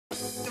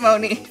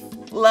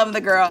Moniece. Love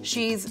the girl.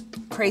 She's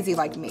crazy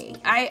like me.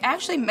 I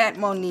actually met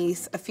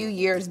Moniece a few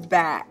years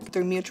back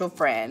through mutual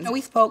friends.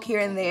 We spoke here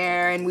and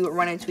there, and we would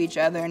run into each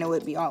other, and it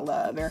would be all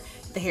love, or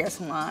the hair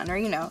salon, or,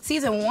 you know.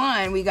 Season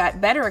 1, we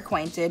got better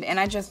acquainted, and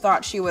I just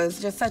thought she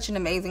was just such an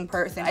amazing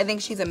person. I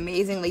think she's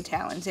amazingly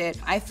talented.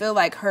 I feel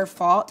like her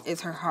fault is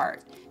her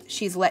heart.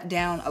 She's let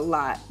down a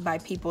lot by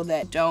people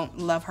that don't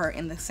love her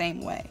in the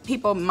same way.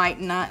 People might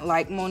not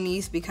like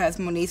Moniece because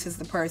Moniece is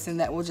the person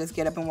that will just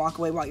get up and walk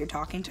away while you're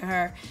talking to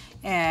her.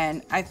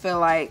 And I feel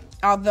like,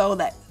 although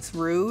that's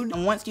rude,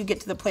 and once you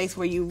get to the place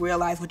where you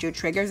realize what your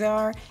triggers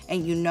are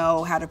and you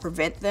know how to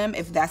prevent them,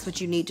 if that's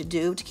what you need to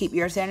do to keep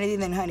your sanity,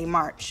 then honey,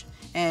 march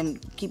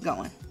and keep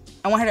going.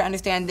 I want her to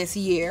understand this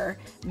year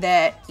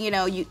that, you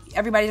know,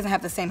 everybody doesn't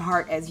have the same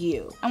heart as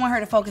you. I want her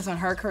to focus on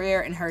her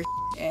career and her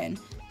and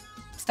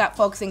stop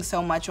focusing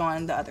so much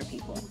on the other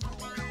people.